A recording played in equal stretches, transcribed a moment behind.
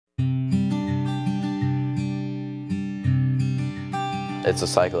It's a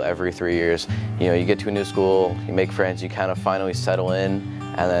cycle every 3 years. You know, you get to a new school, you make friends, you kind of finally settle in,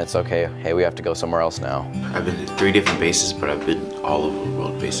 and then it's okay, hey, we have to go somewhere else now. I've been to 3 different bases, but I've been all over the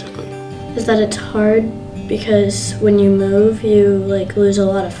world basically. Is that it's hard because when you move, you like lose a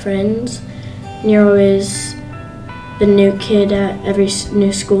lot of friends, and you're always the new kid at every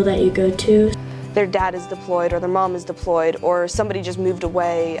new school that you go to. Their dad is deployed or their mom is deployed or somebody just moved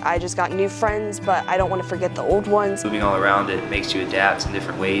away. I just got new friends, but I don't want to forget the old ones. Moving all around, it makes you adapt in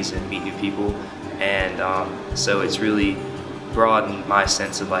different ways and meet new people, and so it's really broadened my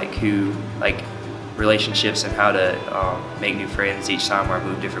sense of relationships and how to make new friends each time where I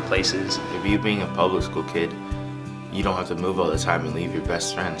move different places. If you being a public school kid, you don't have to move all the time and leave your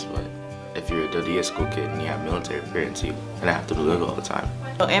best friends, but if you're a DoDEA school kid and you have military parents, you're gonna have to move all the time.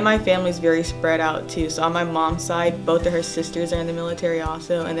 And my family's very spread out too. So on my mom's side, both of her sisters are in the military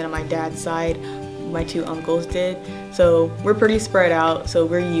also, and then on my dad's side, my 2 uncles did. So we're pretty spread out, so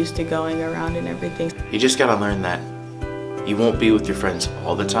we're used to going around and everything. You just gotta learn that you won't be with your friends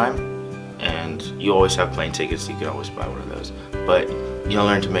all the time, and you always have plane tickets, you can always buy one of those. But you'll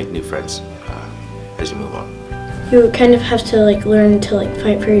learn to make new friends as you move on. You kind of have to learn to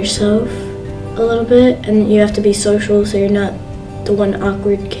fight for yourself a little bit, and you have to be social so you're not the one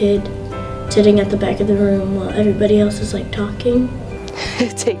awkward kid sitting at the back of the room while everybody else is talking.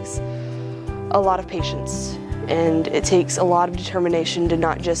 It takes a lot of patience and it takes a lot of determination to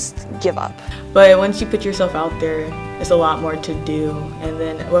not just give up. But once you put yourself out there, it's a lot more to do. And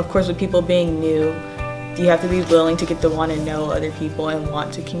then, well, of course, with people being new, you have to be willing to get to want to know other people and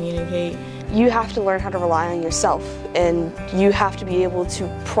want to communicate. You have to learn how to rely on yourself, and you have to be able to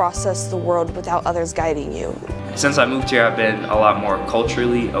process the world without others guiding you. Since I moved here, I've been a lot more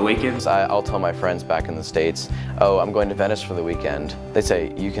culturally awakened. I'll tell my friends back in the States, oh, I'm going to Venice for the weekend. They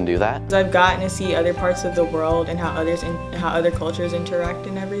say, you can do that? I've gotten to see other parts of the world and how other cultures interact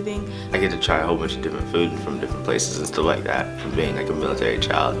and everything. I get to try a whole bunch of different food from different places and stuff like that, from being a military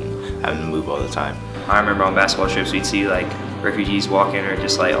child and having to move all the time. I remember on basketball trips we'd see refugees walking or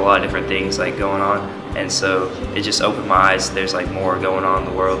just a lot of different things going on, and so it just opened my eyes. There's more going on in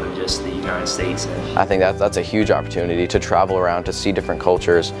the world than just the United States. I think that's a huge opportunity to travel around, to see different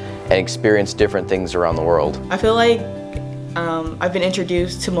cultures and experience different things around the world. I feel like I've been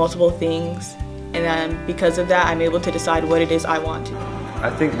introduced to multiple things, and because of that I'm able to decide what it is I want to.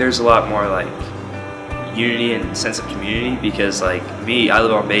 I think there's a lot more unity and sense of community because me, I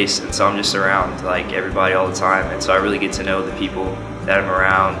live on base, and so I'm just around everybody all the time, and so I really get to know the people that I'm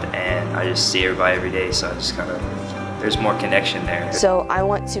around, and I just see everybody every day, so I just there's more connection there. So I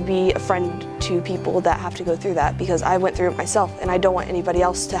want to be a friend to people that have to go through that because I went through it myself, and I don't want anybody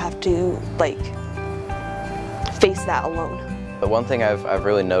else to have to face that alone. The one thing I've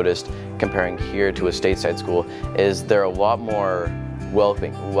really noticed comparing here to a stateside school is they're a lot more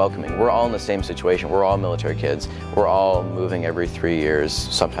welcoming. We're all in the same situation. We're all military kids. We're all moving every 3 years,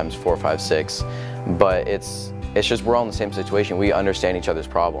 sometimes 4, 5, 6. But it's just we're all in the same situation. We understand each other's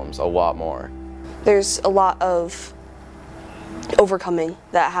problems a lot more. There's a lot of overcoming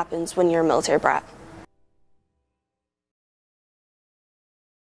that happens when you're a military brat.